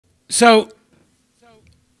So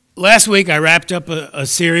last week I wrapped up a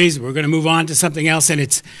series. We're going to move on to something else, and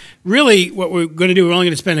it's really what we're going to do. We're only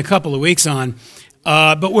going to spend a couple of weeks on,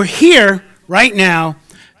 but we're here right now,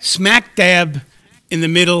 smack dab in the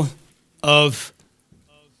middle of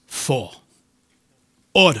fall,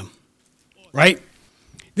 autumn, right?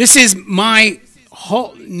 This is my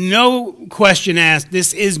whole, no question asked,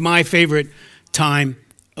 this is my favorite time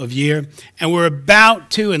of year, and we're about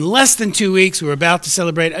to, in less than 2 weeks, we're about to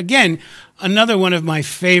celebrate, again, another one of my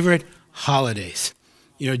favorite holidays.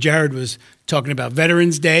 You know, Jared was talking about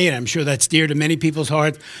Veterans Day, and I'm sure that's dear to many people's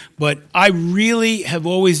hearts, but I really have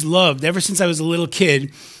always loved, ever since I was a little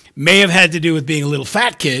kid, may have had to do with being a little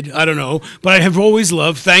fat kid, I don't know, but I have always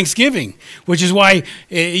loved Thanksgiving, which is why,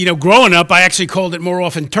 you know, growing up, I actually called it more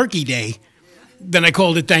often Turkey Day than I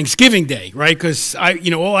called it Thanksgiving Day, right? Because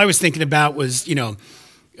all I was thinking about was,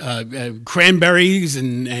 cranberries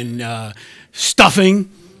and stuffing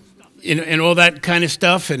and all that kind of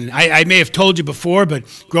stuff. And I may have told you before, but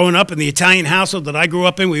growing up in the Italian household that I grew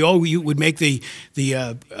up in, we would make the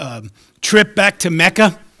trip back to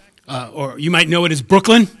Mecca, or you might know it as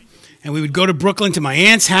Brooklyn. And we would go to Brooklyn to my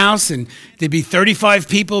aunt's house, and there'd be 35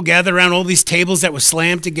 people gathered around all these tables that were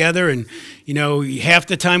slammed together. And, you know, half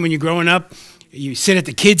the time when you're growing up, you sit at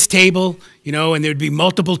the kids' table, you know, and there'd be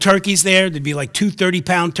multiple turkeys there. There'd be like 2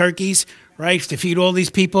 30-pound turkeys, right, to feed all these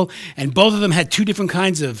people. And both of them had two different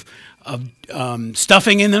kinds of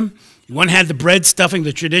stuffing in them. One had the bread stuffing,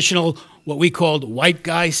 the traditional, what we called white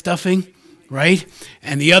guy stuffing, right?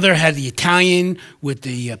 And the other had the Italian with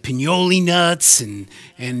the pignoli nuts and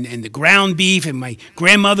the ground beef. And my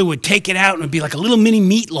grandmother would take it out, and it would be like a little mini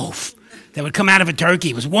meatloaf that would come out of a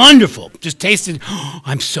turkey. It was wonderful. Just tasted,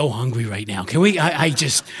 I'm so hungry right now. Can we,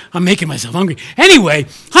 I'm making myself hungry. Anyway,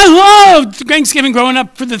 I loved Thanksgiving growing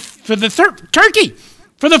up for the turkey,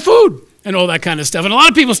 for the food, and all that kind of stuff. And a lot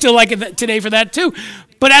of people still like it today for that too.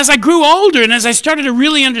 But as I grew older and as I started to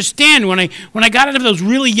really understand, when I got out of those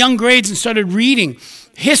really young grades and started reading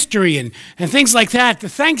history and things like that, the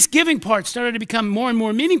Thanksgiving part started to become more and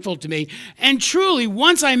more meaningful to me. And truly,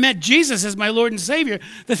 once I met Jesus as my Lord and Savior,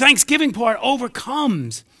 the Thanksgiving part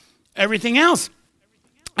overcomes everything else.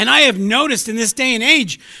 And I have noticed in this day and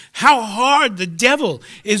age how hard the devil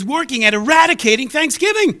is working at eradicating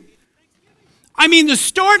Thanksgiving. I mean, the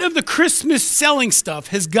start of the Christmas selling stuff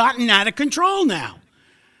has gotten out of control now.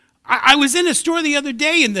 I was in a store the other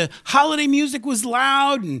day, and the holiday music was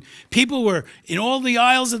loud, and people were in all the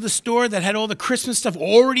aisles of the store that had all the Christmas stuff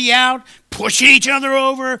already out, pushing each other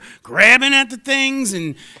over, grabbing at the things,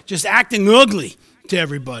 and just acting ugly to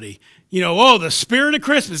everybody. You know, oh, the spirit of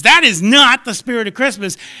Christmas. That is not the spirit of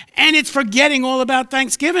Christmas, and it's forgetting all about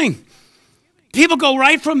Thanksgiving. People go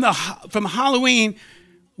right from Halloween,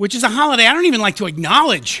 which is a holiday I don't even like to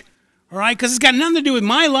acknowledge, all right, because it's got nothing to do with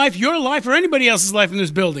my life, your life, or anybody else's life in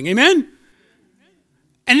this building, amen?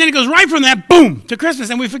 And then it goes right from that, boom, to Christmas,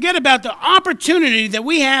 and we forget about the opportunity that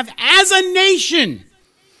we have as a nation,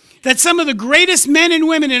 that some of the greatest men and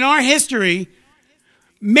women in our history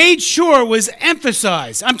made sure was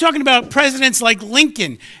emphasized. I'm talking about presidents like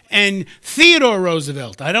Lincoln and Theodore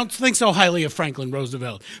Roosevelt. I don't think so highly of Franklin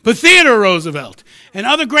Roosevelt, but Theodore Roosevelt and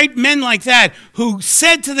other great men like that who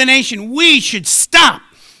said to the nation, we should stop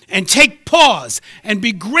and take pause and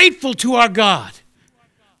be grateful to our God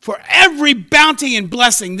for every bounty and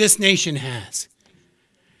blessing this nation has.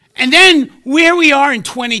 And then where we are in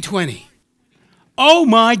 2020. Oh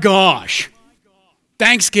my gosh.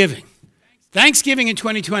 Thanksgiving in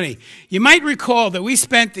 2020. You might recall that we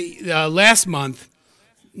spent the last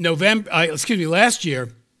year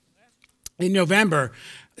in November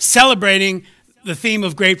celebrating the theme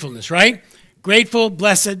of gratefulness, right? Grateful,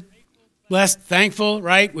 blessed, thankful,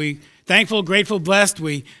 right? Thankful, grateful, blessed.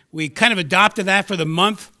 We kind of adopted that for the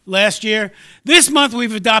month last year. This month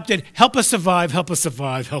we've adopted help us survive, help us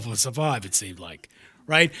survive, help us survive, it seemed like,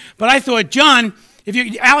 right? But I thought, John,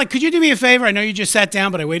 Alec, could you do me a favor? I know you just sat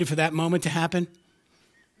down, but I waited for that moment to happen.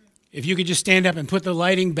 If you could just stand up and put the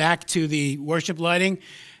lighting back to the worship lighting.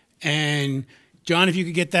 And John, if you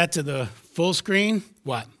could get that to the full screen.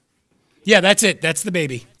 What? Yeah, that's it. That's the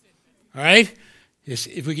baby. All right?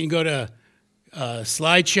 If we can go to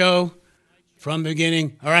slideshow from the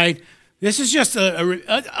beginning. All right. This is just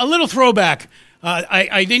a little throwback.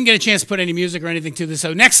 I didn't get a chance to put any music or anything to this.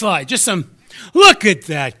 So next slide. Just some. Look at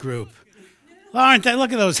that group. Aren't they?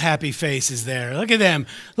 Look at those happy faces there. Look at them.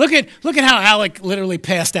 Look at how Alec literally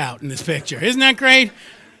passed out in this picture. Isn't that great?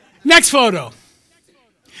 Next photo.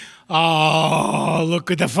 Oh, look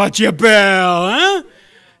at the fudgy bell, huh?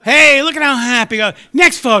 Hey, look at how happy.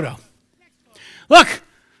 Next photo. Look,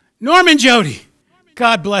 Norm and Jody.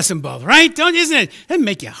 God bless them both, right? Isn't it? Doesn't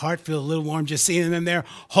make your heart feel a little warm just seeing them there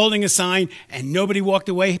holding a sign and nobody walked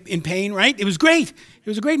away in pain, right? It was great. It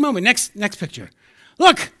was a great moment. Next picture.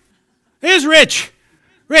 Look, there's Rich.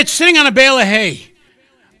 Rich sitting on a bale of hay.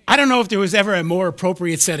 I don't know if there was ever a more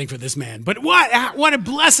appropriate setting for this man, but what a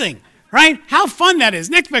blessing, right? How fun that is.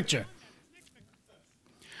 Next picture.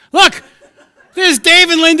 Look, there's Dave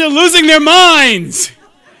and Linda losing their minds.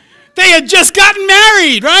 They had just gotten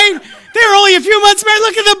married, right? They were only a few months married.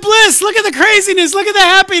 Look at the bliss. Look at the craziness. Look at the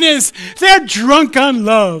happiness. They're drunk on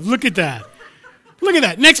love. Look at that. Look at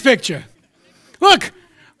that. Next picture. Look,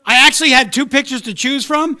 I actually had two pictures to choose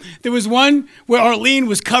from. There was one where Arlene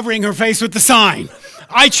was covering her face with the sign.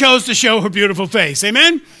 I chose to show her beautiful face.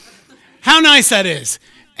 Amen? How nice that is.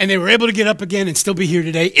 And they were able to get up again and still be here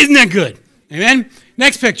today. Isn't that good? Amen?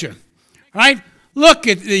 Next picture. All right? Look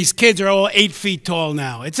at these kids are all 8 feet tall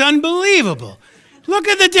now. It's unbelievable. Look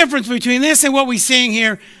at the difference between this and what we're seeing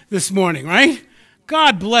here this morning, right?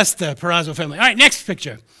 God bless the Perazzo family. All right, next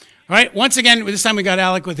picture. All right, once again, this time we got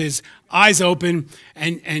Alec with his eyes open,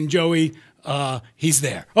 and Joey, he's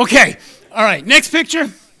there. Okay, all right, next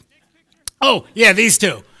picture. Oh, yeah, these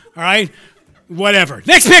two. All right, whatever.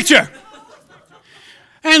 Next picture.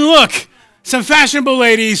 And look, some fashionable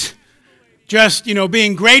ladies just,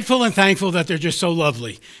 being grateful and thankful that they're just so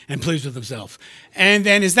lovely and pleased with themselves. And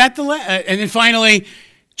then and then finally,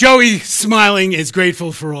 Joey smiling is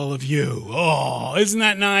grateful for all of you. Oh, isn't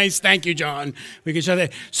that nice? Thank you, John. We can show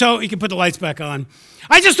that. So you can put the lights back on.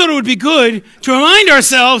 I just thought it would be good to remind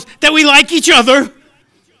ourselves that we like each other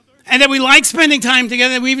and that we like spending time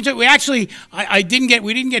together. We didn't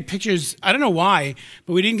get pictures. I don't know why,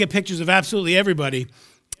 but we didn't get pictures of absolutely everybody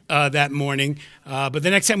that morning. But the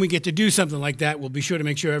next time we get to do something like that, we'll be sure to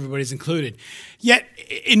make sure everybody's included. Yet,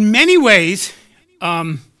 in many ways,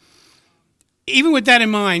 even with that in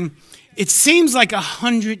mind, it seems like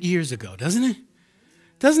 100 years ago, doesn't it?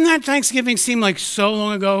 Doesn't that Thanksgiving seem like so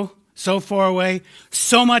long ago, so far away?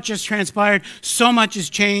 So much has transpired, so much has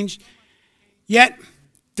changed. Yet,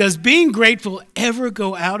 does being grateful ever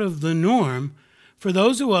go out of the norm for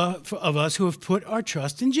those of us who have put our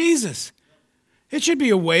trust in Jesus? It should be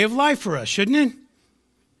a way of life for us, shouldn't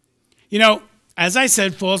it? As I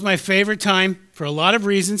said, fall's my favorite time for a lot of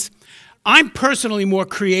reasons. I'm personally more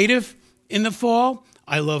creative in the fall.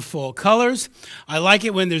 I love fall colors. I like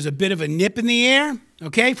it when there's a bit of a nip in the air,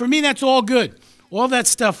 okay? For me, that's all good. All that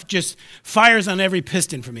stuff just fires on every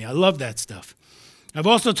piston for me. I love that stuff. I've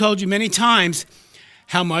also told you many times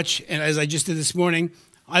how much, and as I just did this morning,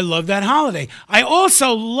 I love that holiday. I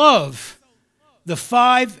also love the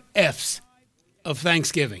 5 F's of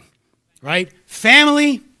Thanksgiving, right?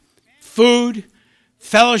 Family, food,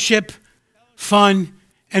 fellowship, fun,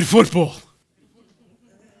 and football.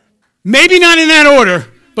 Maybe not in that order,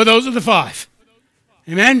 but those are the 5.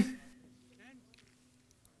 Amen?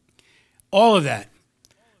 All of that.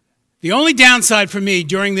 The only downside for me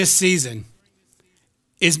during this season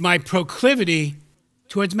is my proclivity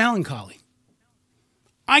towards melancholy.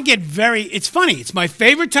 It's funny, it's my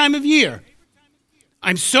favorite time of year.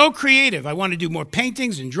 I'm so creative. I want to do more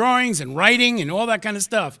paintings and drawings and writing and all that kind of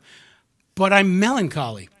stuff. But I'm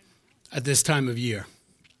melancholy at this time of year.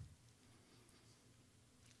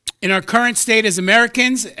 In our current state as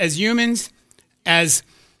Americans, as humans, as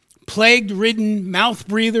plague-ridden mouth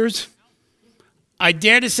breathers, I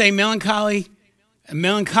dare to say melancholia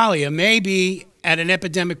may be at an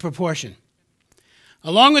epidemic proportion.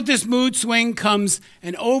 Along with this mood swing comes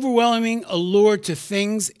an overwhelming allure to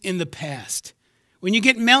things in the past. When you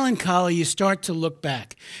get melancholy, you start to look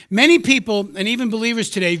back. Many people, and even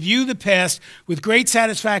believers today, view the past with great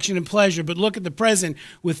satisfaction and pleasure, but look at the present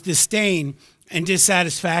with disdain and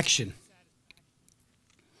dissatisfaction.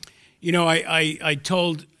 I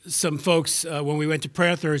told some folks when we went to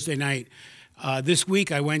prayer Thursday night, this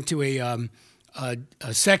week I went to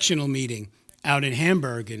a sectional meeting out in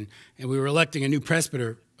Hamburg, and we were electing a new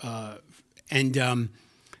presbyter, and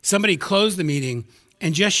somebody closed the meeting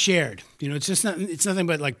and just shared. It's nothing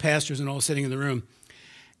but like pastors and all sitting in the room.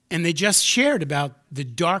 And they just shared about the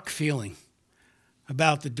dark feeling,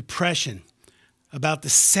 about the depression, about the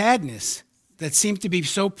sadness that seems to be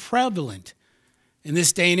so prevalent in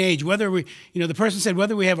this day and age. Whether the person said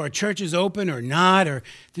whether we have our churches open or not, or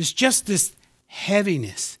there's just this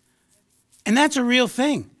heaviness. And that's a real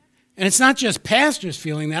thing. And it's not just pastors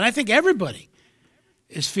feeling that. I think everybody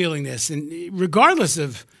is feeling this. And regardless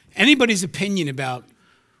of anybody's opinion about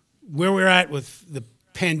where we're at with the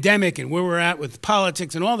pandemic and where we're at with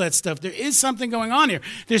politics and all that stuff, there is something going on here.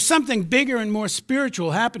 There's something bigger and more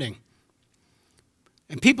spiritual happening.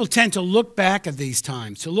 And people tend to look back at these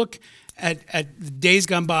times, to look at the days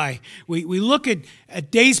gone by. We look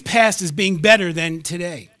at days past as being better than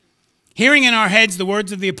today. Hearing in our heads the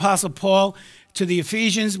words of the Apostle Paul to the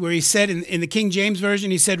Ephesians, where he said in the King James Version,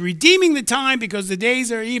 he said, redeeming the time because the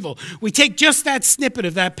days are evil. We take just that snippet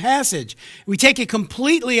of that passage. We take it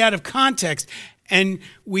completely out of context, and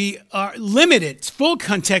we limit its full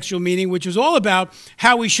contextual meaning, which is all about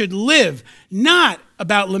how we should live, not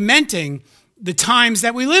about lamenting the times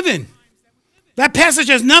that we live in. That passage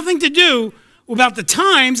has nothing to do about the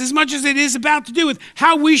times as much as it is about to do with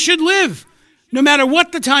how we should live, no matter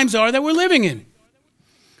what the times are that we're living in.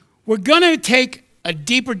 We're going to take a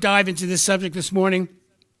deeper dive into this subject this morning.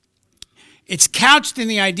 It's couched in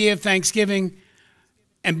the idea of Thanksgiving,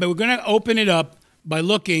 but we're going to open it up by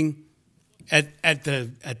looking at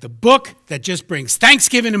the book that just brings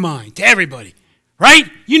Thanksgiving to mind to everybody, right?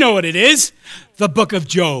 You know what it is, the book of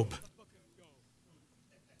Job.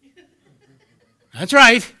 That's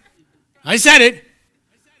right. I said it.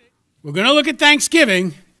 We're going to look at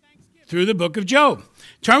Thanksgiving through the book of Job.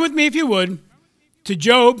 Turn with me, if you would, to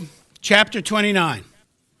Job chapter 29.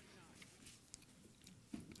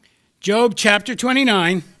 Job chapter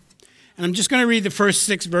 29, and I'm just going to read the first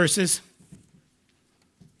 6 verses.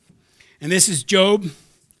 And this is Job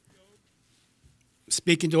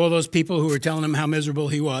speaking to all those people who were telling him how miserable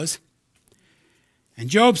he was. And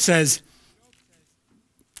Job says,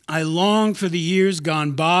 I longed for the years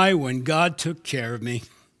gone by when God took care of me,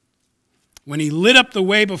 when he lit up the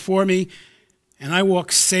way before me, and I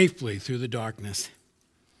walked safely through the darkness.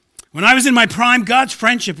 When I was in my prime, God's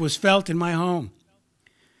friendship was felt in my home.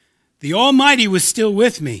 The Almighty was still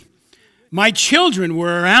with me. My children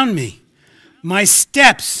were around me. My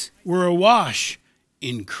steps were awash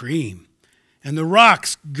in cream, and the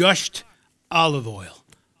rocks gushed olive oil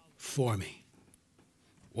for me.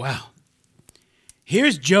 Wow.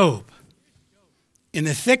 Here's Job in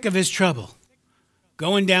the thick of his trouble,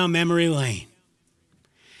 going down memory lane.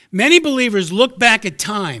 Many believers look back at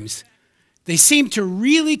times they seem to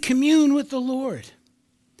really commune with the Lord.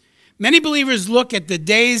 Many believers look at the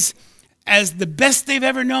days as the best they've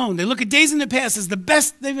ever known. They look at days in the past as the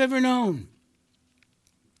best they've ever known.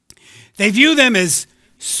 They view them as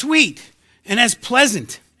sweet and as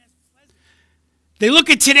pleasant. They look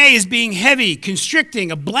at today as being heavy,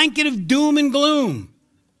 constricting, a blanket of doom and gloom.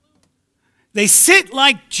 They sit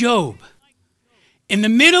like Job in the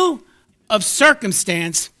middle of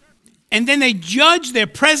circumstance, and then they judge their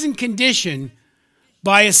present condition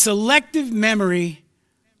by a selective memory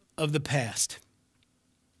of the past.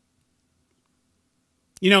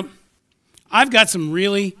 You know, I've got some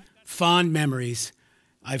really fond memories.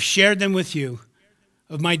 I've shared them with you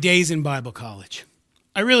of my days in Bible college.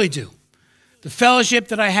 I really do. The fellowship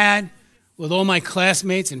that I had with all my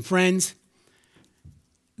classmates and friends,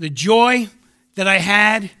 the joy that I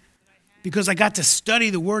had because I got to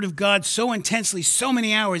study the Word of God so intensely, so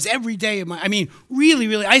many hours every day of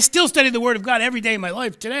really, I still study the Word of God every day of my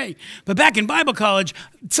life today. But back in Bible college,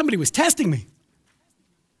 somebody was testing me.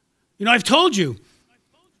 You know, I've told you,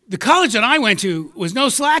 the college that I went to was no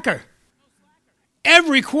slacker.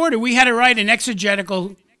 Every quarter, we had to write an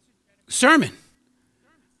exegetical sermon,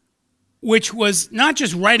 which was not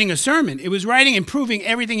just writing a sermon. It was writing and proving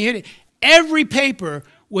everything you hit. Every paper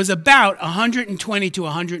was about 120 to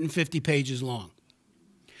 150 pages long.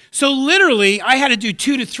 So literally, I had to do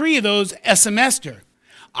 2 to 3 of those a semester.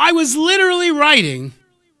 I was literally writing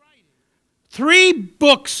 3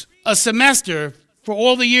 books a semester for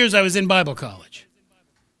all the years I was in Bible college.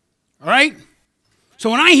 All right? So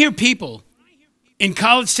when I hear people in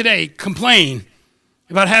college today complain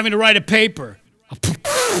about having to write a paper,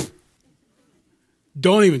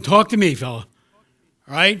 don't even talk to me, fella.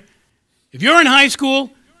 All right? If you're in high school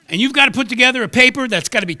and you've got to put together a paper that's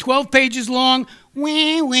got to be 12 pages long,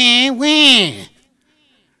 when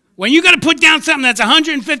you got to put down something that's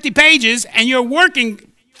 150 pages and you're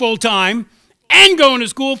working full-time and going to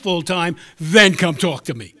school full-time, then come talk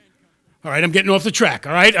to me. All right? I'm getting off the track,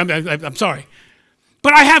 all right? I'm sorry.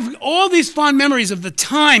 But I have all these fond memories of the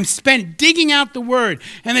time spent digging out the Word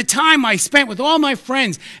and the time I spent with all my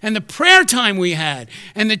friends and the prayer time we had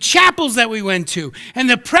and the chapels that we went to and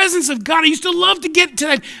the presence of God. I used to love to get to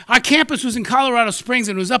that. Our campus was in Colorado Springs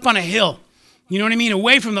and it was up on a hill, you know what I mean,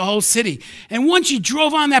 away from the whole city. And once you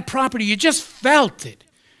drove on that property, you just felt it.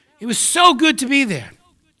 It was so good to be there.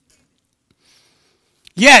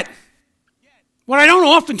 Yet, what I don't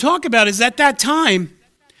often talk about is at that time,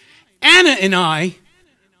 Anna and I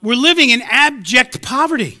were living in abject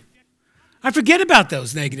poverty. I forget about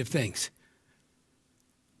those negative things.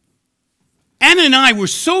 Anna and I were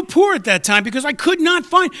so poor at that time because I could not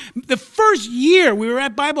find, the first year we were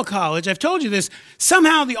at Bible college, I've told you this,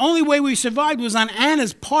 somehow the only way we survived was on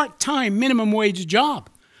Anna's part-time minimum wage job.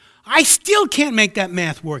 I still can't make that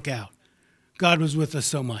math work out. God was with us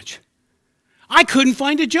so much. I couldn't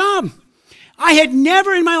find a job. I had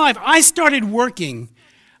never in my life, I started working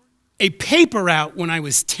a paper route when I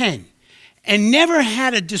was 10 and never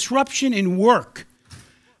had a disruption in work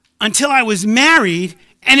until I was married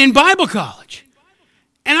and in Bible college.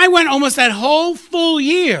 And I went almost that whole full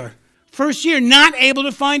year, first year, not able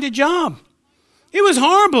to find a job. It was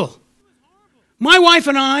horrible. My wife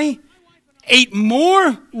and I ate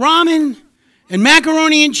more ramen and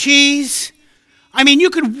macaroni and cheese. I mean,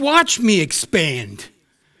 you could watch me expand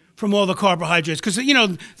from all the carbohydrates because, you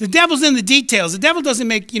know, the devil's in the details. The devil doesn't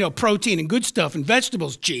make, you know, protein and good stuff and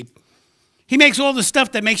vegetables cheap. He makes all the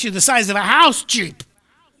stuff that makes you the size of a house cheap,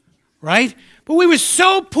 right? But we were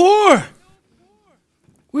so poor.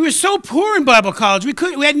 We were so poor in Bible college.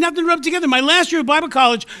 We had nothing to rub together. My last year of Bible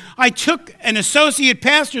college, I took an associate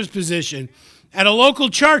pastor's position at a local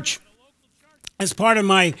church as part of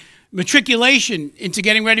my matriculation into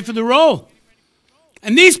getting ready for the role.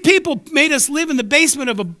 And these people made us live in the basement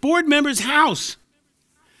of a board member's house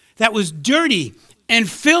that was dirty and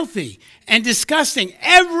filthy and disgusting.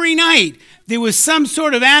 Every night, there was some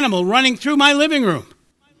sort of animal running through my living room.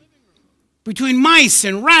 Between mice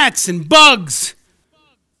and rats and bugs.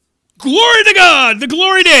 Glory to God, the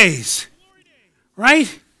glory days.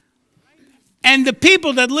 Right? And the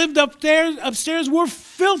people that lived upstairs were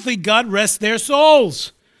filthy. God rest their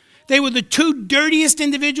souls. They were the two dirtiest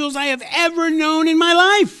individuals I have ever known in my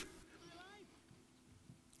life.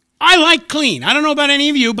 I like clean. I don't know about any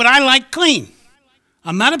of you, but I like clean.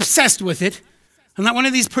 I'm not obsessed with it. I'm not one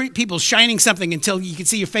of these people shining something until you can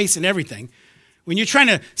see your face and everything. When you're trying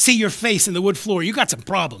to see your face in the wood floor, you got some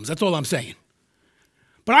problems. That's all I'm saying.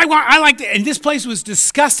 But I liked it, and this place was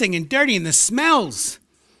disgusting and dirty, and the smells.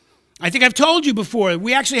 I think I've told you before,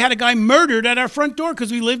 we actually had a guy murdered at our front door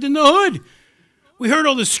because we lived in the hood. We heard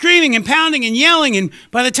all the screaming and pounding and yelling, and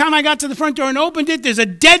by the time I got to the front door and opened it, there's a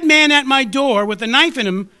dead man at my door with a knife in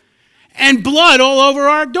him and blood all over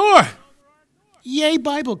our door. Yay,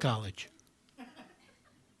 Bible college.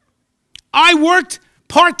 I worked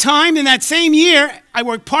part-time in that same year. I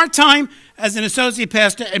worked part-time as an associate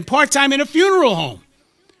pastor and part-time in a funeral home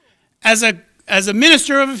as a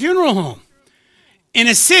minister of a funeral home in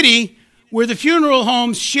a city where the funeral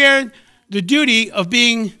homes shared the duty of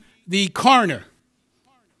being the coroner.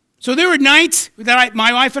 So there were nights that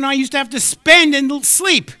my wife and I used to have to spend and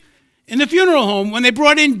sleep in the funeral home when they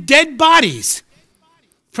brought in dead bodies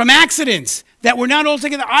from accidents that were not all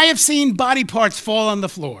together. I have seen body parts fall on the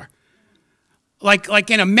floor, like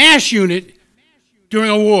in a MASH unit during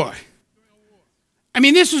a war. I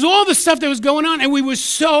mean, this was all the stuff that was going on, and we were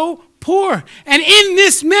so poor. And in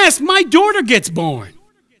this mess, my daughter gets born.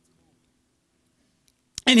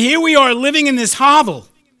 And here we are living in this hovel.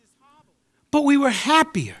 But we were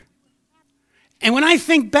happier. And when I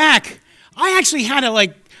think back, I actually had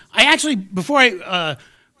to before I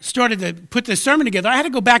started to put this sermon together, I had to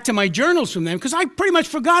go back to my journals from them because I pretty much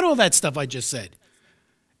forgot all that stuff I just said.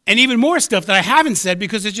 And even more stuff that I haven't said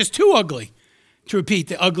because it's just too ugly to repeat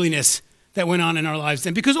the ugliness that went on in our lives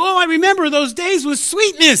then. Because all I remember of those days was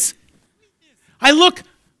sweetness. I look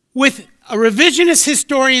with a revisionist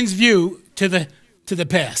historian's view to the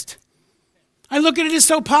past. I look at it as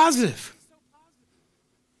so positive.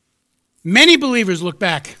 Many believers look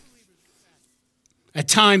back at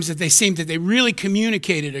times that they seem that they really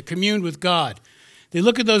communicated or communed with God. They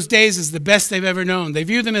look at those days as the best they've ever known. They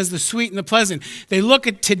view them as the sweet and the pleasant. They look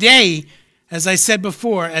at today, as I said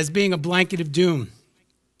before, as being a blanket of doom.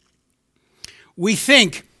 We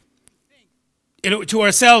think, to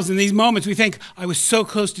ourselves in these moments, we think, I was so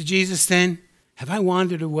close to Jesus then. Have I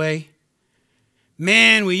wandered away?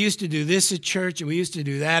 Man, we used to do this at church and we used to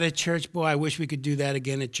do that at church. Boy, I wish we could do that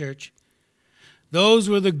again at church. Those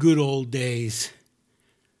were the good old days.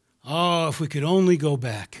 Oh, if we could only go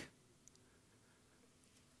back.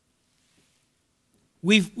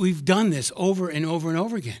 We've done this over and over and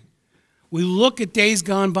over again. We look at days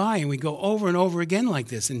gone by and we go over and over again like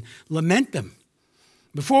this and lament them.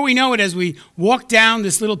 Before we know it, as we walk down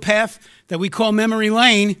this little path that we call memory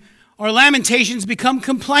lane, our lamentations become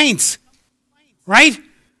complaints, right?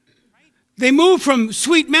 They move from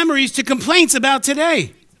sweet memories to complaints about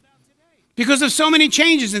today because of so many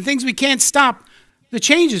changes and things we can't stop the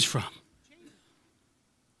changes from,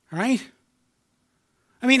 all right?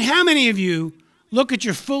 I mean, how many of you look at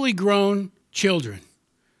your fully grown children,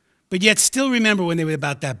 but yet still remember when they were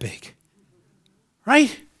about that big,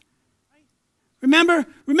 right? Remember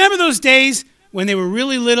those days when they were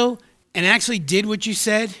really little and actually did what you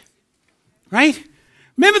said? Right?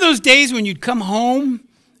 Remember those days when you'd come home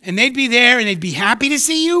and they'd be there and they'd be happy to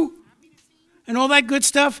see you and all that good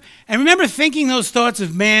stuff? And remember thinking those thoughts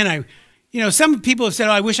of, man, some people have said,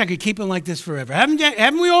 oh, I wish I could keep him like this forever.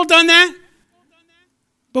 Haven't we all done that?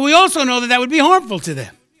 But we also know that that would be harmful to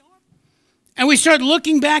them. And we start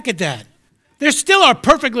looking back at that. They're still our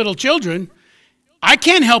perfect little children. I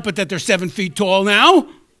can't help it that they're 7 feet tall now.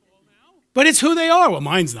 But it's who they are. Well,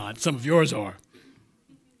 mine's not. Some of yours are.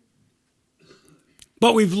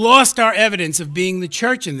 But we've lost our evidence of being the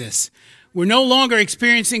church in this. We're no longer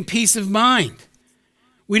experiencing peace of mind.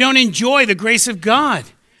 We don't enjoy the grace of God.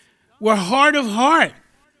 We're hard of heart.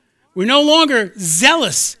 We're no longer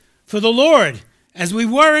zealous for the Lord as we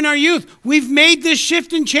were in our youth. We've made this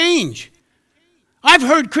shift and change. I've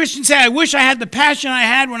heard Christians say, I wish I had the passion I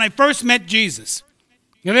had when I first met Jesus.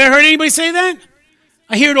 Have you ever heard anybody say that?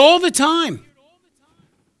 I hear it all the time.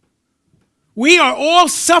 We are all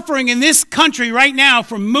suffering in this country right now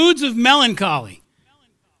from moods of melancholy.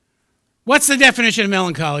 What's the definition of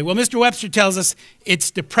melancholy? Well, Mr. Webster tells us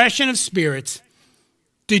it's depression of spirits,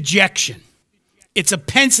 dejection. It's a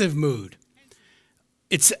pensive mood.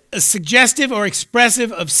 It's a suggestive or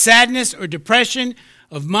expressive of sadness or depression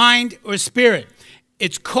of mind or spirit.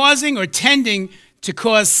 It's causing or tending to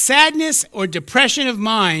cause sadness or depression of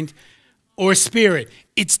mind or spirit.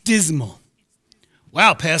 It's dismal.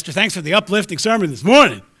 Wow, Pastor, thanks for the uplifting sermon this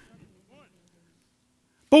morning.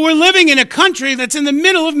 But we're living in a country that's in the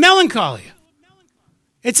middle of melancholy.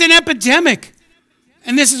 It's an epidemic.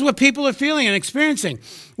 And this is what people are feeling and experiencing.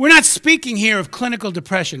 We're not speaking here of clinical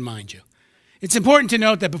depression, mind you. It's important to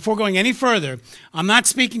note that before going any further, I'm not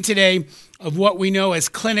speaking today of what we know as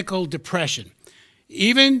clinical depression.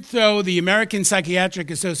 Even though the American Psychiatric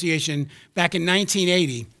Association back in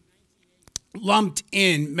 1980 lumped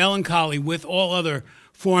in melancholy with all other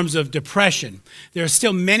forms of depression, there are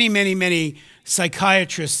still many, many, many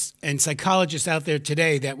psychiatrists and psychologists out there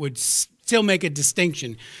today that would still make a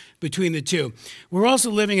distinction between the two. We're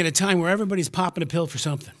also living at a time where everybody's popping a pill for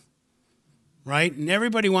something, right? And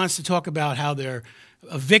everybody wants to talk about how they're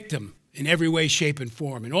a victim in every way, shape, and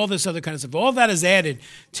form, and all this other kind of stuff. All that is added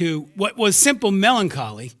to what was simple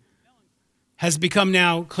melancholy has become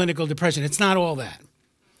now clinical depression. It's not all that.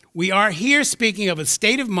 We are here speaking of a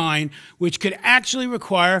state of mind which could actually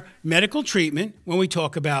require medical treatment when we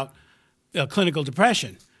talk about clinical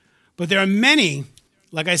depression. But there are many,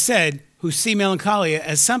 like I said, who see melancholia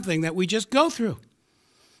as something that we just go through.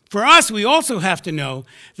 For us, we also have to know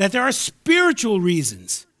that there are spiritual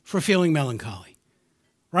reasons for feeling melancholy,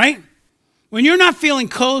 right? When you're not feeling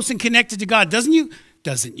close and connected to God, doesn't you?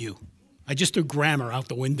 I just threw grammar out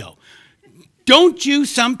the window. Don't you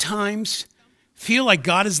sometimes feel like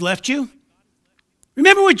God has left you?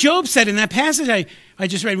 Remember what Job said in that passage I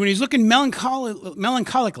just read, when he's looking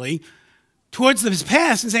melancholically towards his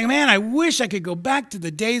past and saying, man, I wish I could go back to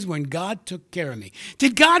the days when God took care of me.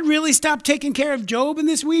 Did God really stop taking care of Job in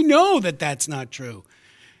this? We know that that's not true.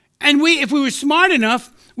 And if we were smart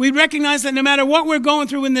enough, we'd recognize that no matter what we're going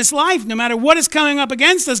through in this life, no matter what is coming up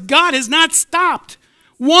against us, God has not stopped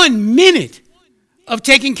 1 minute of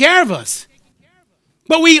taking care of us.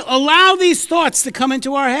 But we allow these thoughts to come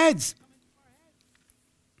into our heads.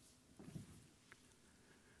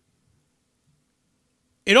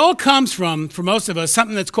 It all comes from, for most of us,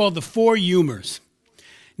 something that's called the four humors.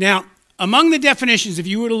 Now, among the definitions, if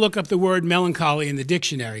you were to look up the word melancholy in the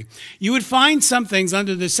dictionary, you would find some things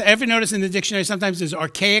under this. Ever notice in the dictionary sometimes there's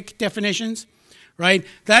archaic definitions, right?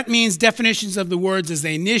 That means definitions of the words as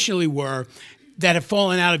they initially were that have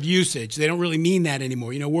fallen out of usage. They don't really mean that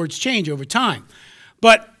anymore. Words change over time.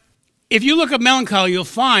 But if you look up melancholy, you'll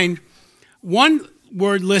find one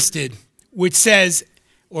word listed which says,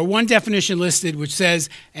 or one definition listed which says,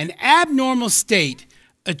 an abnormal state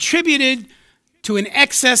attributed to an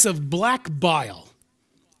excess of black bile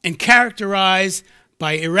and characterized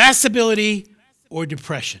by irascibility or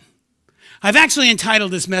depression. I've actually entitled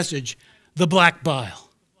this message, The Black Bile.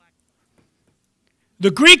 The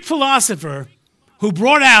Greek philosopher who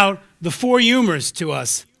brought out the four humors to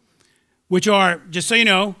us, which are, just so you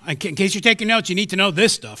know, in case you're taking notes, you need to know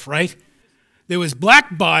this stuff, right? There was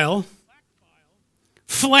black bile,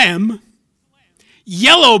 phlegm,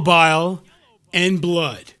 yellow bile, and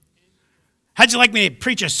blood. How'd you like me to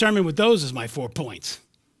preach a sermon with those as my 4 points?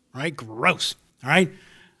 All right, gross. All right?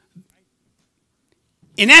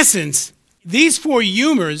 In essence, these four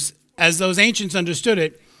humors, as those ancients understood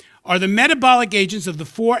it, are the metabolic agents of the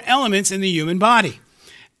four elements in the human body.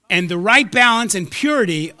 And the right balance and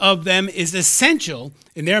purity of them is essential,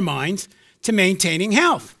 in their minds, to maintaining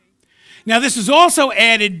health. Now, this was also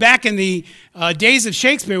added back in the days of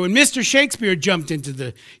Shakespeare when Mr. Shakespeare jumped into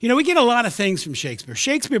the... You know, we get a lot of things from Shakespeare.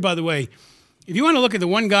 Shakespeare, by the way, if you want to look at the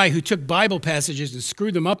one guy who took Bible passages and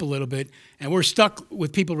screwed them up a little bit, and we're stuck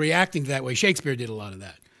with people reacting that way, Shakespeare did a lot of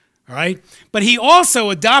that. All right? But he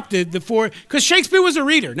also adopted the four... Because Shakespeare was a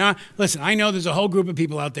reader. Now, listen, I know there's a whole group of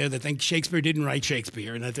people out there that think Shakespeare didn't write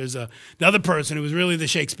Shakespeare and that there's another person who was really the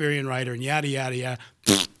Shakespearean writer and yada, yada, yada.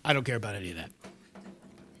 I don't care about any of that.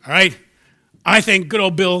 All right? I think good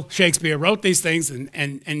old Bill Shakespeare wrote these things,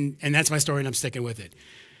 and that's my story, and I'm sticking with it.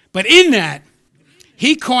 But in that,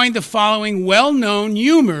 he coined the following well-known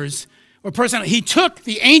humors or personality. He took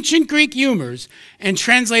the ancient Greek humors and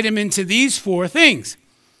translated them into these four things.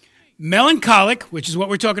 Melancholic, which is what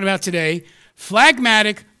we're talking about today,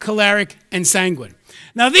 phlegmatic, choleric, and sanguine.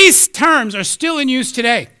 Now, these terms are still in use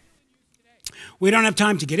today. We don't have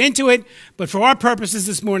time to get into it, but for our purposes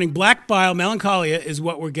this morning, black bile, melancholia is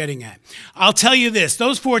what we're getting at. I'll tell you this,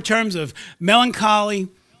 those four terms of melancholy,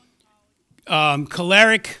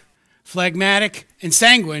 choleric, phlegmatic, and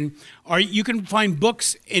sanguine, you can find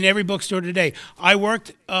books in every bookstore today. I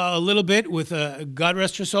worked a little bit with, God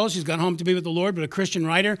rest her soul, she's gone home to be with the Lord, but a Christian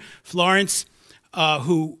writer, Florence,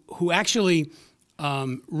 who actually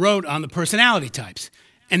wrote on the personality types.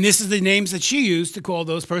 And this is the names that she used to call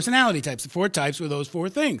those personality types. The four types were those four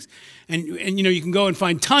things. And you know, you can go and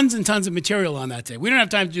find tons and tons of material on that today. We don't have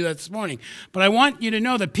time to do that this morning. But I want you to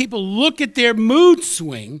know that people look at their mood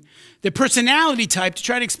swing, their personality type, to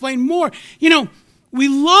try to explain more. You know, we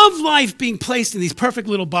love life being placed in these perfect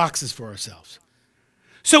little boxes for ourselves.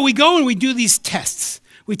 So we go and we do these tests.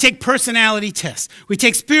 We take personality tests. We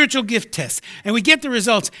take spiritual gift tests. And we get the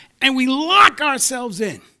results. And we lock ourselves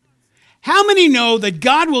in. How many know that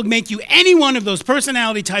God will make you any one of those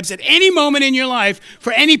personality types at any moment in your life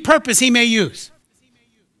for any purpose he may use?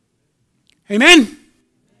 Amen?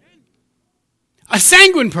 A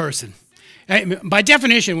sanguine person. By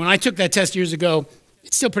definition, when I took that test years ago,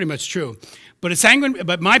 it's still pretty much true.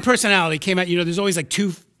 But my personality came out, you know, there's always like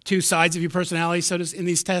two sides of your personality so in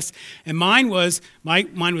these tests. And mine was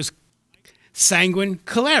sanguine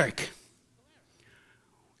choleric.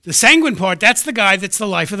 The sanguine part, that's the guy that's the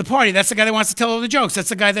life of the party. That's the guy that wants to tell all the jokes. That's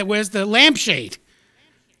the guy that wears the lampshade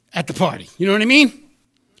at the party. You know what I mean?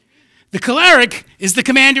 The choleric is the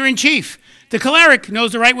commander-in-chief. The choleric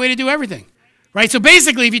knows the right way to do everything. Right? So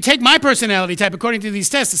basically, if you take my personality type according to these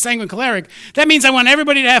tests, the sanguine choleric, that means I want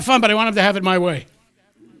everybody to have fun, but I want them to have it my way.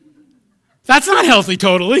 That's not healthy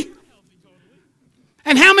totally.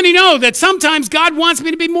 And how many know that sometimes God wants me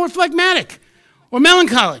to be more phlegmatic? Or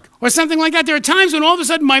melancholic, or something like that. There are times when all of a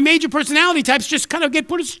sudden my major personality types just kind of get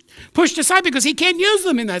pushed aside because he can't use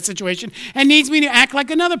them in that situation and needs me to act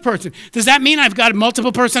like another person. Does that mean I've got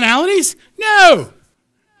multiple personalities? No.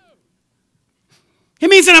 It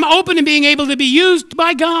means that I'm open to being able to be used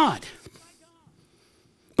by God.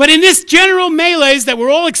 But in this general malaise that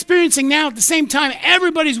we're all experiencing now at the same time,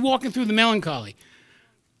 everybody's walking through the melancholy.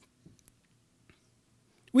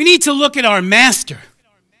 We need to look at our master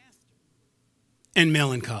and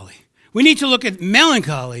melancholy. We need to look at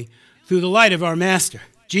melancholy through the light of our master,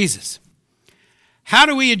 Jesus. How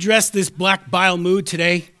do we address this black bile mood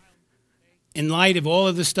today in light of all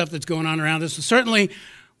of the stuff that's going on around us? So certainly,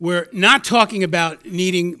 we're not talking about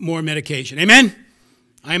needing more medication. Amen?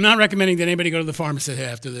 I am not recommending that anybody go to the pharmacist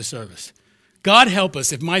after this service. God help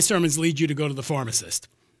us if my sermons lead you to go to the pharmacist.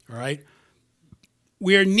 All right?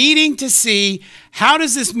 We're needing to see how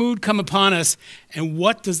does this mood come upon us and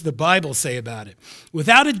what does the Bible say about it.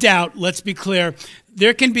 Without a doubt, let's be clear,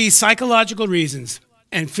 there can be psychological reasons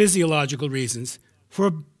and physiological reasons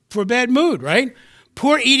for bad mood, right?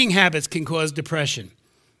 Poor eating habits can cause depression.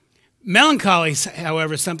 Melancholy,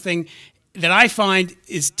 however, is something that I find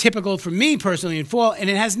is typical for me personally in fall, and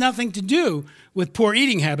it has nothing to do with poor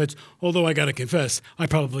eating habits, although I got to confess, I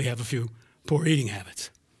probably have a few poor eating habits,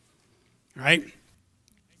 right?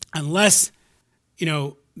 Unless, you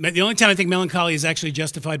know, the only time I think melancholy is actually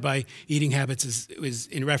justified by eating habits is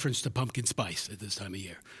in reference to pumpkin spice at this time of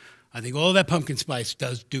year. I think all of that pumpkin spice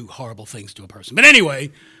does do horrible things to a person. But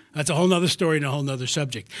anyway, that's a whole other story and a whole other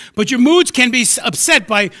subject. But your moods can be upset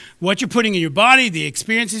by what you're putting in your body, the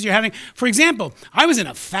experiences you're having. For example, I was in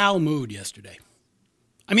a foul mood yesterday.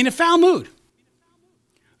 I mean, a foul mood.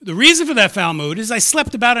 The reason for that foul mood is I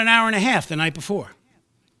slept about an hour and a half the night before.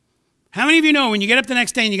 How many of you know when you get up the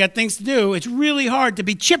next day and you got things to do, it's really hard to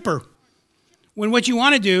be chipper when what you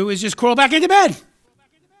want to do is just crawl back into bed,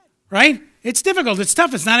 right? It's difficult. It's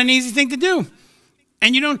tough. It's not an easy thing to do.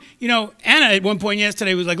 And you don't, you know, Anna at one point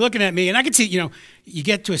yesterday was like looking at me and I could see, you know, you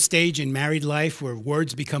get to a stage in married life where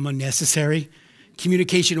words become unnecessary.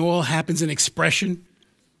 Communication all happens in expression.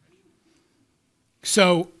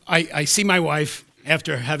 So I see my wife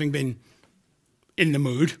after having been in the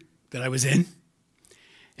mood that I was in.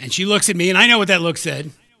 And she looks at me, and I know what that look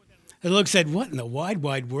said. The look said, what in the wide,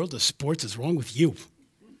 wide world of sports is wrong with you?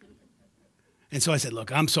 And so I said,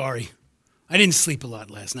 look, I'm sorry. I didn't sleep a lot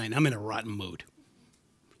last night. I'm in a rotten mood.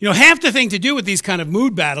 You know, half the thing to do with these kind of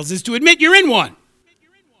mood battles is to admit you're in one.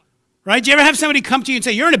 Right? Do you ever have somebody come to you and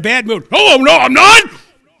say, you're in a bad mood? Oh, no, I'm not.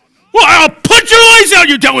 Well, I'll punch your lights out.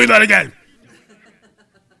 You tell me that again.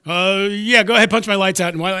 Yeah, go ahead, punch my lights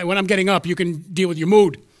out. And when I'm getting up, you can deal with your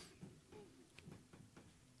mood.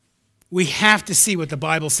 We have to see what the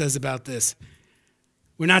Bible says about this.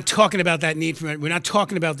 We're not talking about that need for it. We're not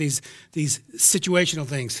talking about these situational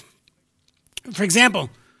things. For example,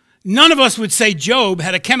 none of us would say Job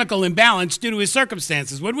had a chemical imbalance due to his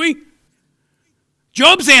circumstances, would we?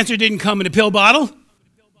 Job's answer didn't come in a pill bottle.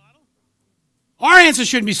 Our answer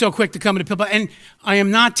shouldn't be so quick to come in a pill bottle. And I am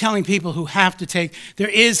not telling people who have to take, there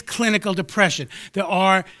is clinical depression. There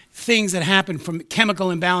are things that happen from chemical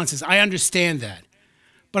imbalances. I understand that.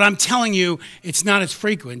 But I'm telling you, it's not as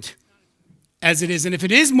frequent as it is. And if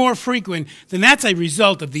it is more frequent, then that's a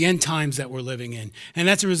result of the end times that we're living in. And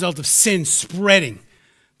that's a result of sin spreading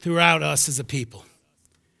throughout us as a people.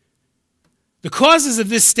 The causes of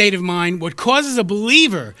this state of mind, what causes a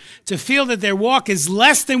believer to feel that their walk is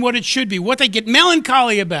less than what it should be, what they get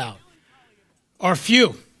melancholy about, are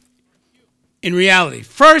few in reality.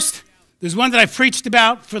 First, there's one that I've preached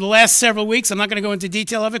about for the last several weeks. I'm not going to go into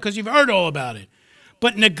detail of it because you've heard all about it.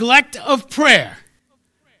 But neglect of prayer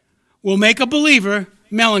will make a believer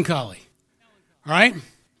melancholy. All right?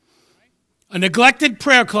 A neglected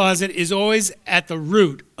prayer closet is always at the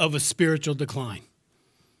root of a spiritual decline.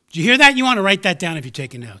 Did you hear that? You want to write that down if you're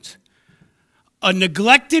taking notes. A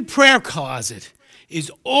neglected prayer closet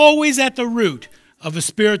is always at the root of a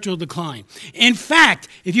spiritual decline. In fact,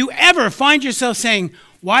 if you ever find yourself saying,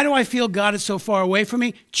 why do I feel God is so far away from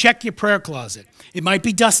me? Check your prayer closet. It might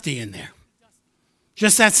be dusty in there.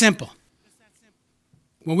 Just that simple.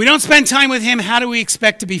 When we don't spend time with him, how do we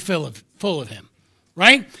expect to be full of him?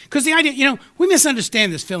 Right? Because the idea, you know, we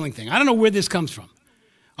misunderstand this filling thing. I don't know where this comes from.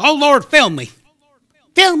 Oh, Lord, fill me.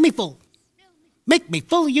 Fill me full. Make me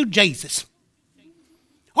full of you, Jesus.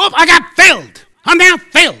 Oh, I got filled. I'm now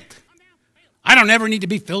filled. I don't ever need to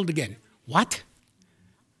be filled again. What?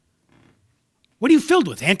 What are you filled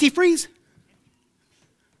with? Antifreeze?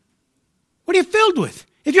 What are you filled with?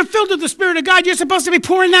 If you're filled with the Spirit of God, you're supposed to be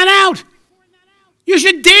pouring that out. You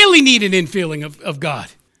should daily need an infilling of God.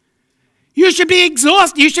 You should be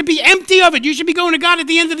exhausted. You should be empty of it. You should be going to God at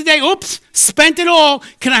the end of the day. Oops, spent it all.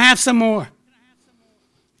 Can I have some more?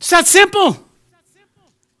 It's that simple.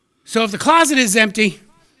 So if the closet is empty,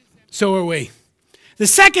 so are we. The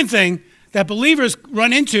second thing that believers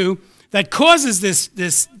run into that causes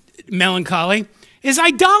this melancholy is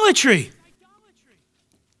idolatry.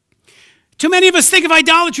 Too many of us think of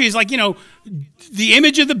idolatry as like, you know, the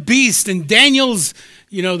image of the beast and Daniel's,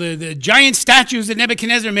 you know, the giant statues that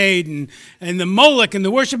Nebuchadnezzar made and the Moloch and the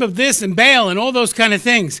worship of this and Bile and all those kind of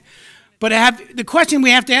things. But the question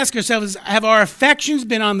we have to ask ourselves is, have our affections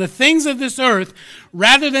been on the things of this earth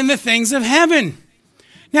rather than the things of heaven?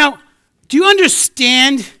 Now, do you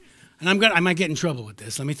understand? And I might get in trouble with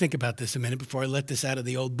this. Let me think about this a minute before I let this out of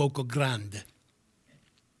the old Boca Grande.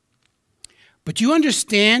 But do you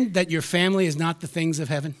understand that your family is not the things of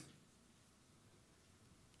heaven?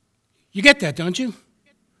 You get that, don't you?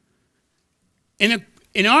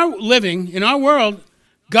 In our living, in our world,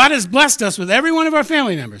 God has blessed us with every one of our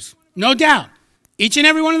family members. No doubt. Each and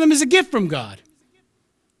every one of them is a gift from God.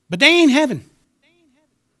 But they ain't heaven.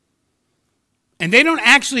 And they don't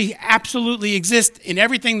actually absolutely exist in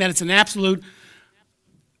everything that it's an absolute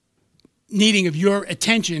needing of your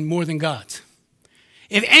attention more than God's.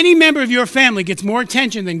 If any member of your family gets more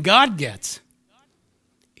attention than God gets,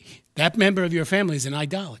 that member of your family is in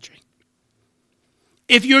idolatry.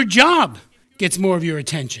 If your job gets more of your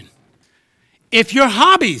attention, if your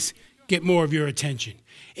hobbies get more of your attention,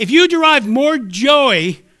 if you derive more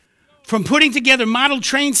joy from putting together model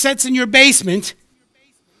train sets in your basement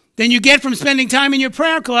than you get from spending time in your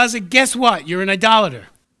prayer closet, guess what? You're an idolater.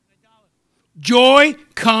 Joy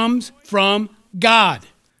comes from God.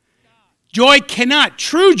 Joy cannot,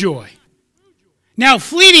 true joy. Now,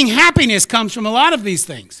 fleeting happiness comes from a lot of these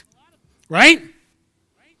things, right?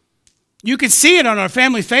 You can see it on our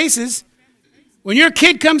family faces. When your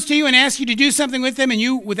kid comes to you and asks you to do something with them and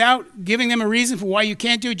you, without giving them a reason for why you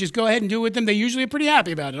can't do it, just go ahead and do it with them, they usually are pretty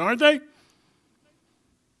happy about it, aren't they?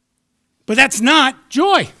 But that's not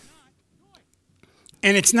joy.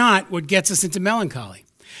 And it's not what gets us into melancholy.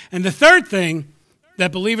 And the third thing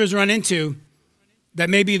that believers run into that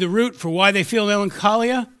may be the root for why they feel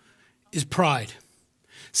melancholia is pride.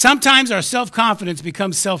 Sometimes our self-confidence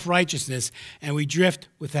becomes self-righteousness, and we drift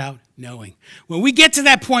without knowing. When we get to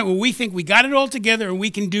that point where we think we got it all together and we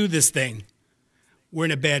can do this thing, we're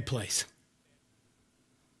in a bad place.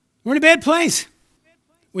 We're in a bad place.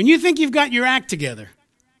 When you think you've got your act together,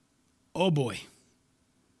 oh boy.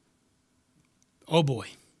 Oh boy.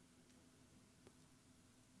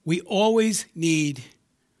 We always need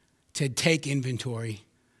to take inventory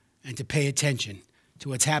and to pay attention to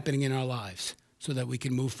what's happening in our lives so that we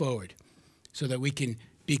can move forward, so that we can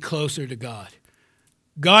be closer to God.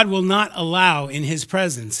 God will not allow in his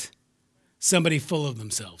presence somebody full of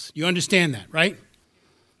themselves. You understand that, right?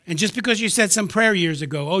 And just because you said some prayer years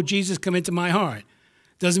ago, oh, Jesus, come into my heart,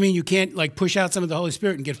 doesn't mean you can't like push out some of the Holy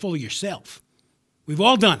Spirit and get full of yourself. We've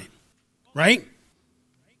all done it, right?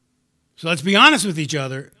 So let's be honest with each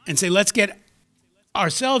other and say, let's get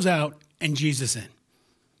ourselves out and Jesus in.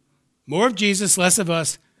 More of Jesus, less of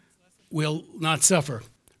us, will not suffer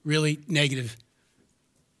really negative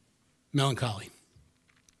melancholy.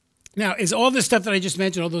 Now, is all this stuff that I just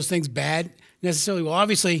mentioned, all those things bad necessarily? Well,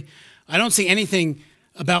 obviously, I don't see anything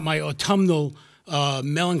about my autumnal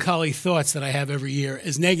melancholy thoughts that I have every year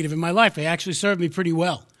as negative in my life. They actually serve me pretty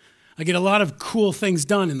well. I get a lot of cool things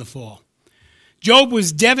done in the fall. Job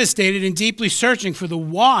was devastated and deeply searching for the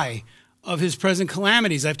why of his present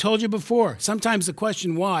calamities. I've told you before, sometimes the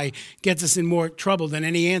question why gets us in more trouble than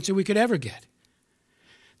any answer we could ever get.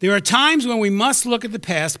 There are times when we must look at the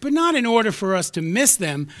past, but not in order for us to miss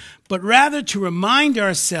them, but rather to remind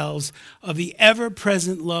ourselves of the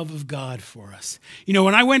ever-present love of God for us. You know,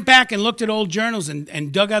 when I went back and looked at old journals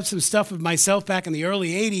and dug up some stuff of myself back in the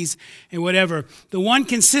early 80s and whatever, the one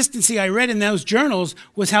consistency I read in those journals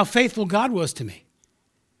was how faithful God was to me,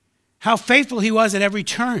 how faithful he was at every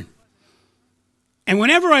turn. And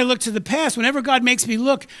whenever I look to the past, whenever God makes me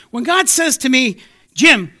look, when God says to me,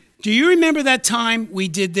 Jim, do you remember that time we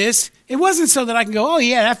did this? It wasn't so that I can go, oh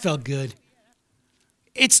yeah, that felt good.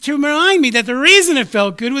 It's to remind me that the reason it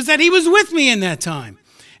felt good was that he was with me in that time.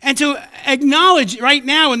 And to acknowledge right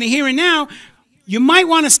now in the here and now, you might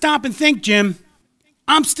want to stop and think, Jim,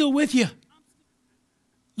 I'm still with you.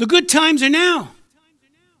 The good times are now.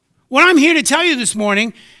 What I'm here to tell you this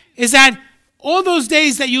morning is that all those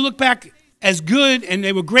days that you look back as good and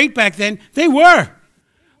they were great back then, they were.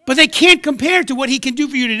 But they can't compare to what he can do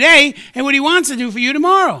for you today and what he wants to do for you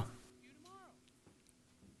tomorrow.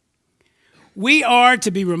 We are to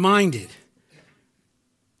be reminded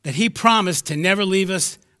that he promised to never leave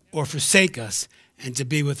us or forsake us and to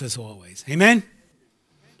be with us always. Amen?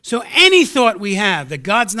 So any thought we have that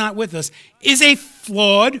God's not with us is a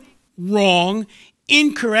flawed, wrong,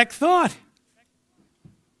 incorrect thought.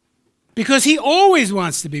 Because he always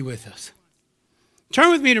wants to be with us. Turn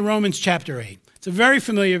with me to Romans chapter 8. It's a very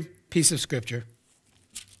familiar piece of scripture.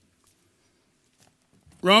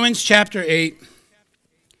 Romans chapter 8,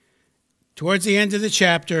 towards the end of the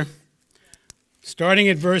chapter, starting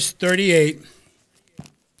at verse 38,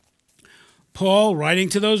 Paul writing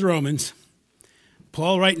to those Romans,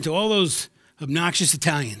 Paul writing to all those obnoxious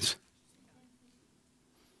Italians.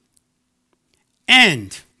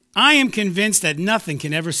 And I am convinced that nothing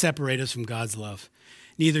can ever separate us from God's love.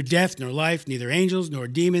 Neither death nor life, neither angels nor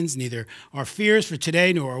demons, neither our fears for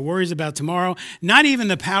today nor our worries about tomorrow, not even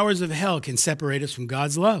the powers of hell can separate us from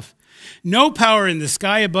God's love. No power in the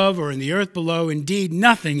sky above or in the earth below, indeed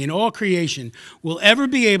nothing in all creation will ever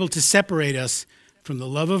be able to separate us from the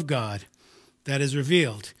love of God that is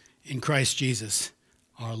revealed in Christ Jesus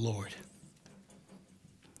our Lord.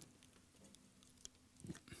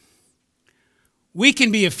 We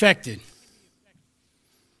can be affected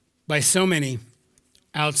by so many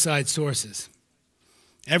outside sources.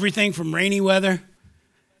 Everything from rainy weather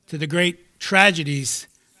to the great tragedies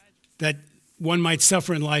that one might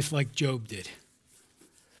suffer in life like Job did.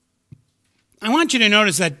 I want you to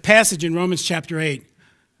notice that passage in Romans chapter 8,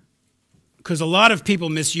 because a lot of people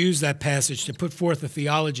misuse that passage to put forth a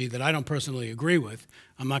theology that I don't personally agree with.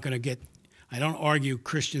 I don't argue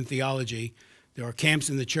Christian theology. There are camps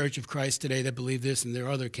in the Church of Christ today that believe this, and there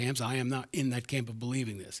are other camps. I am not in that camp of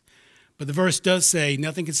believing this. But the verse does say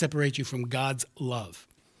nothing can separate you from God's love.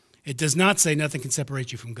 It does not say nothing can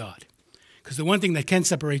separate you from God. Because the one thing that can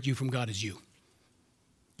separate you from God is you.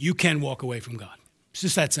 You can walk away from God. It's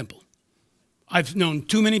just that simple. I've known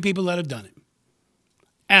too many people that have done it.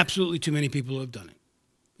 Absolutely too many people who have done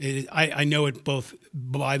it. I know it both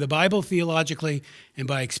by the Bible theologically and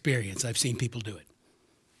by experience. I've seen people do it.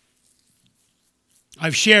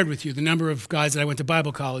 I've shared with you the number of guys that I went to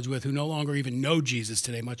Bible college with who no longer even know Jesus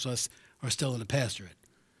today, much less are still in the pastorate.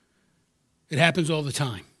 It happens all the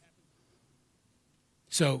time.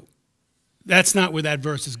 So that's not where that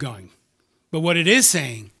verse is going. But what it is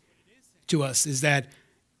saying to us is that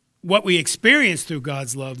what we experience through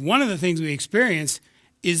God's love, one of the things we experience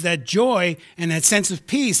is that joy and that sense of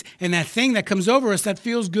peace and that thing that comes over us that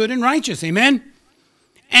feels good and righteous. Amen?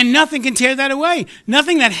 And nothing can tear that away.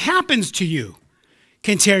 Nothing that happens to you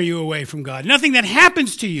can tear you away from God. Nothing that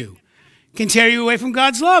happens to you can tear you away from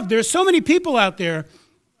God's love. There are so many people out there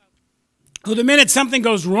who the minute something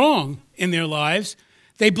goes wrong in their lives,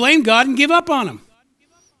 they blame God and give up on him.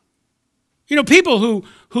 You know, people who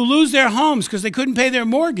lose their homes because they couldn't pay their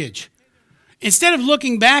mortgage. Instead of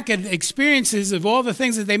looking back at experiences of all the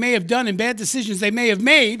things that they may have done and bad decisions they may have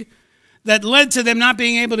made that led to them not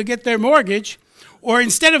being able to get their mortgage, or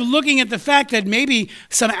instead of looking at the fact that maybe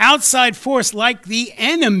some outside force like the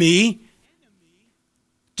enemy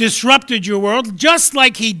disrupted your world, just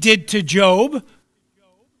like he did to Job,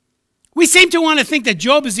 we seem to want to think that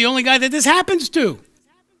Job is the only guy that this happens to.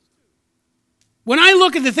 When I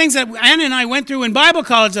look at the things that Anna and I went through in Bible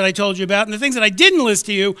college that I told you about and the things that I didn't list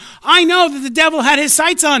to you, I know that the devil had his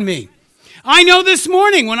sights on me. I know this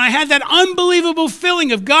morning when I had that unbelievable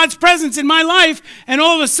feeling of God's presence in my life and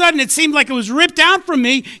all of a sudden it seemed like it was ripped out from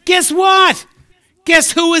me, guess what?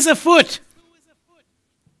 Guess who is afoot?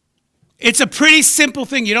 It's a pretty simple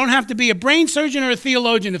thing. You don't have to be a brain surgeon or a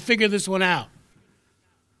theologian to figure this one out.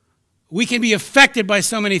 We can be affected by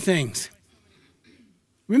so many things.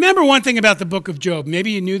 Remember one thing about the book of Job.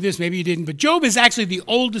 Maybe you knew this, maybe you didn't, but Job is actually the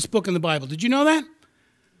oldest book in the Bible. Did you know that?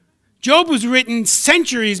 Job was written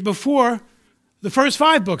centuries before the first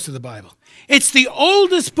 5 books of the Bible. It's the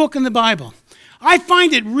oldest book in the Bible. I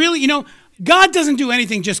find it really, God doesn't do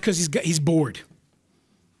anything just because he's bored.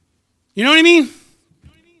 You know what I mean?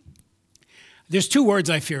 There's 2 words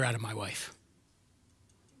I fear out of my wife.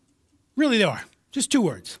 Really, there are. Just 2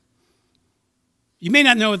 words. You may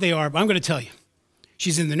not know what they are, but I'm going to tell you.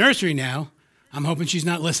 She's in the nursery now. I'm hoping she's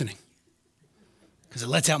not listening because it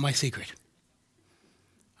lets out my secret.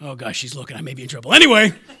 Oh, gosh, she's looking. I may be in trouble.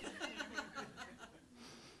 Anyway,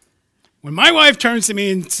 when my wife turns to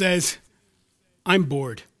me and says, I'm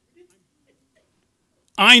bored,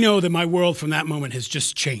 I know that my world from that moment has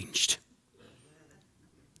just changed.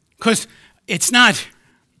 Because it's not,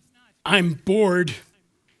 I'm bored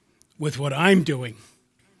with what I'm doing.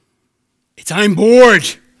 It's, I'm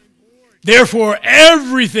bored. Therefore,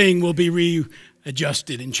 everything will be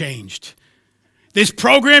readjusted and changed. This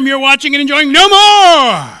program you're watching and enjoying, no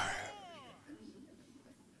more.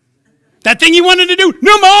 That thing you wanted to do,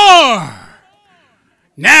 no more.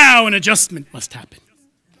 Now an adjustment must happen.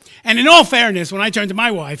 And in all fairness, when I turn to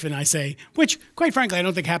my wife and I say, which quite frankly I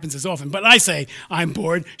don't think happens as often, but I say, I'm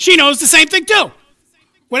bored, she knows the same thing too.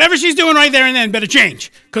 Whatever she's doing right there and then better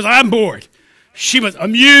change, because I'm bored. She must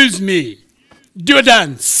amuse me. Do a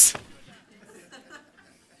dance.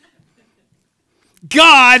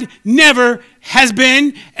 God never has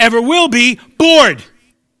been, ever will be, bored.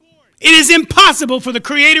 It is impossible for the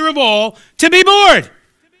creator of all to be bored.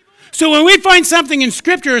 So when we find something in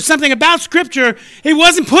Scripture or something about Scripture, it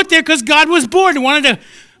wasn't put there because God was bored and wanted to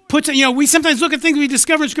put, we sometimes look at things we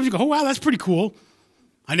discover in Scripture and go, oh, wow, that's pretty cool.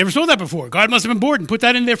 I never saw that before. God must have been bored and put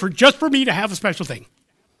that in there just for me to have a special thing.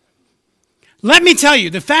 Let me tell you,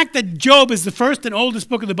 the fact that Job is the first and oldest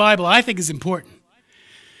book of the Bible, I think is important.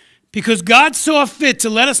 Because God saw fit to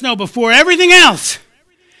let us know before everything else,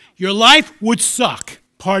 your life would suck.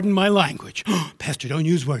 Pardon my language. Pastor, don't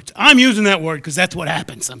use words. I'm using that word because that's what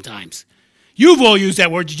happens sometimes. You've all used that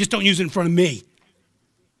word, you just don't use it in front of me.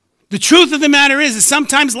 The truth of the matter is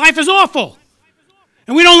sometimes life is awful.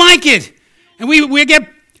 And we don't like it. And we get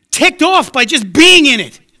ticked off by just being in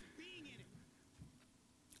it.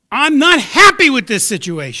 I'm not happy with this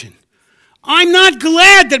situation. I'm not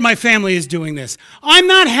glad that my family is doing this. I'm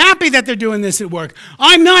not happy that they're doing this at work.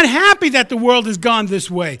 I'm not happy that the world has gone this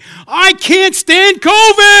way. I can't stand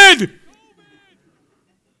COVID.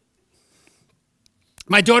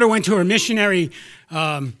 My daughter went to her missionary,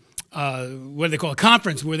 what do they call it,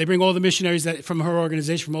 conference, where they bring all the missionaries from her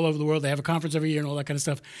organization from all over the world. They have a conference every year and all that kind of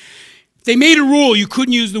stuff. They made a rule you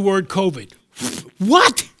couldn't use the word COVID.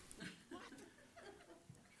 What?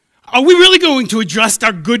 Are we really going to adjust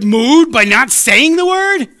our good mood by not saying the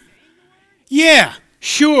word? Yeah,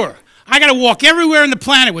 sure. I got to walk everywhere on the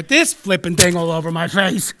planet with this flipping thing all over my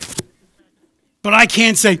face. But I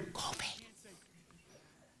can't say COVID.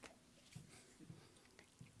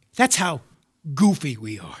 That's how goofy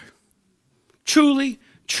we are. Truly,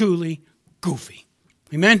 truly goofy.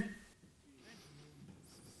 Amen?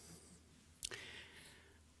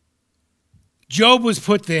 Job was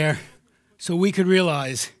put there so we could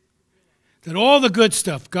realize that all the good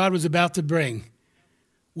stuff God was about to bring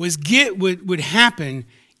would happen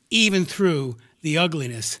even through the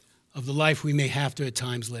ugliness of the life we may have to at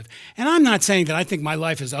times live. And I'm not saying that I think my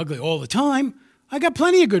life is ugly all the time. I got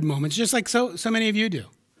plenty of good moments, just like so many of you do.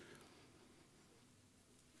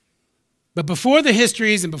 But before the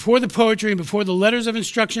histories and before the poetry and before the letters of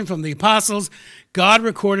instruction from the apostles, God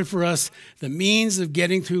recorded for us the means of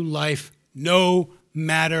getting through life no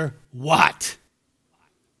matter what.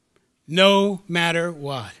 No matter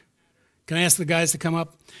what. Can I ask the guys to come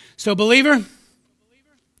up? So, believer,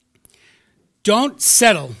 don't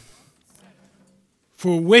settle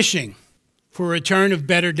for wishing for a return of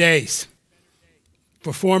better days,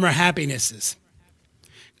 for former happinesses.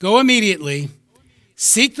 Go immediately,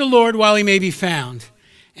 seek the Lord while he may be found,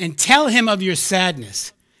 and tell him of your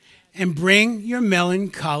sadness, and bring your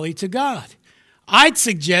melancholy to God. I'd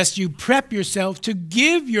suggest you prep yourself to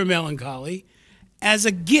give your melancholy as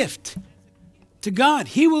a gift to God.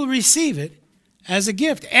 He will receive it as a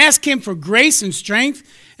gift. Ask him for grace and strength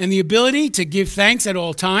and the ability to give thanks at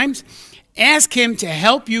all times. Ask him to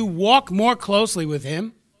help you walk more closely with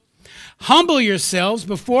him. Humble yourselves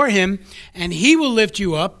before him, and he will lift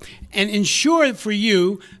you up and ensure for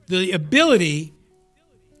you the ability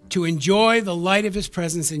to enjoy the light of his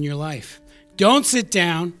presence in your life. Don't sit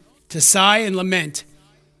down to sigh and lament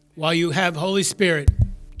while you have Holy Spirit,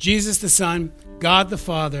 Jesus the Son, God the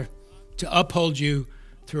Father, to uphold you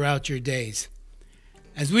throughout your days.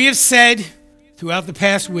 As we have said throughout the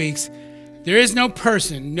past weeks, there is no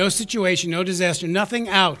person, no situation, no disaster, nothing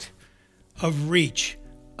out of reach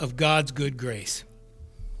of God's good grace.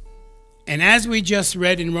 And as we just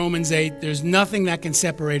read in Romans 8, there's nothing that can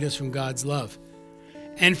separate us from God's love.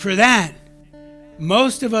 And for that,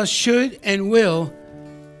 most of us should and will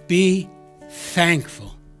be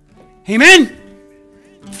thankful. Amen?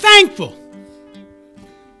 Thankful.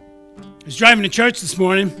 I was driving to church this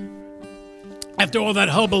morning after all that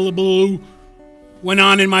hullabaloo went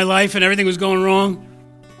on in my life and everything was going wrong.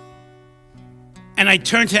 And I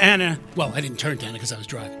turned to Anna. Well, I didn't turn to Anna because I was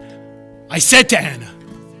driving. I said to Anna,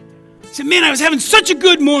 I said, man, I was having such a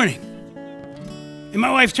good morning. And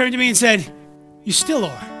my wife turned to me and said, you still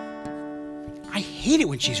are. I hate it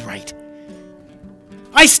when she's right.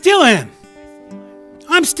 I still am.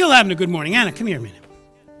 I'm still having a good morning. Anna, come here a minute.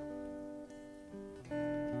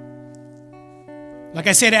 Like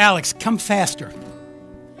I say to Alex, come faster.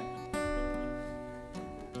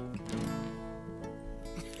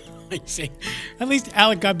 I say, at least,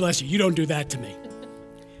 Alec, God bless you. You don't do that to me.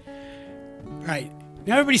 All right.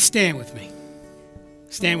 Now everybody stand with me.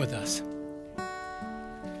 Stand with us.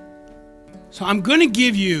 So I'm going to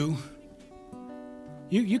give you,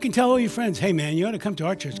 you can tell all your friends, hey man, you ought to come to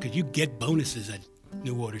our church because you get bonuses at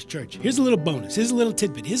New Waters Church. Here's a little bonus. Here's a little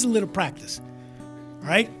tidbit. Here's a little practice. All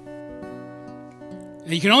right?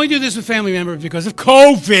 Now you can only do this with family members because of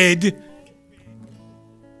COVID.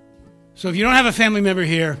 So if you don't have a family member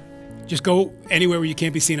here, just go anywhere where you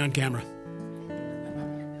can't be seen on camera.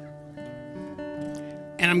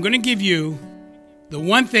 And I'm going to give you the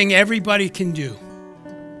one thing everybody can do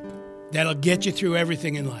that'll get you through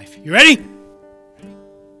everything in life. You ready?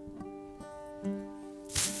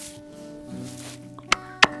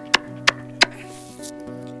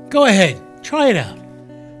 Go ahead. Try it out.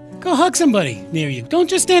 Go hug somebody near you. Don't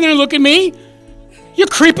just stand there and look at me. You're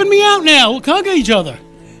creeping me out now. We'll hug each other.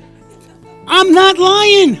 I'm not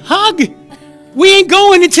lying. Hug. We ain't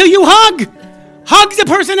going until you hug. Hug the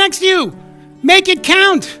person next to you. Make it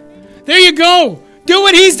count. There you go. Do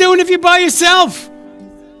what he's doing if you're by yourself.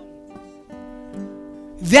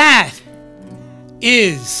 That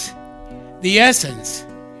is the essence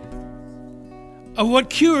of what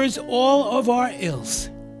cures all of our ills.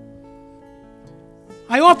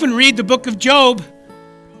 I often read the book of Job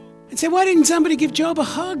and say, why didn't somebody give Job a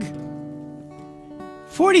hug?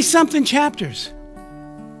 40-something chapters.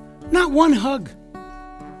 Not one hug.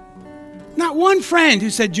 Not one friend who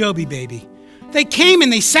said, Joby, baby. They came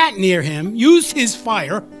and they sat near him, used his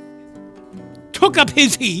fire, took up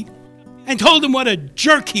his heat, and told him what a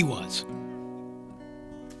jerk he was.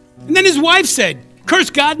 And then his wife said, curse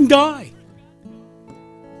God and die.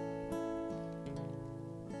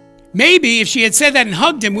 Maybe if she had said that and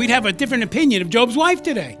hugged him, we'd have a different opinion of Job's wife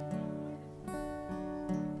today.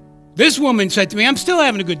 This woman said to me, I'm still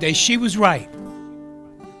having a good day. She was right.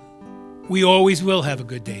 We always will have a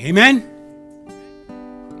good day. Amen?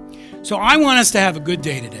 So I want us to have a good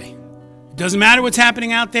day today. It doesn't matter what's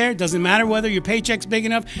happening out there. It doesn't matter whether your paycheck's big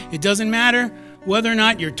enough. It doesn't matter whether or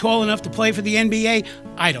not you're tall enough to play for the NBA.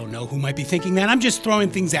 I don't know who might be thinking that. I'm just throwing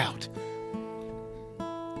things out.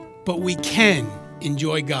 But we can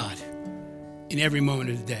enjoy God in every moment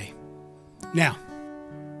of the day. Now,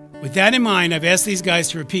 With that in mind, I've asked these guys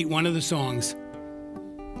to repeat one of the songs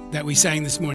that we sang this morning.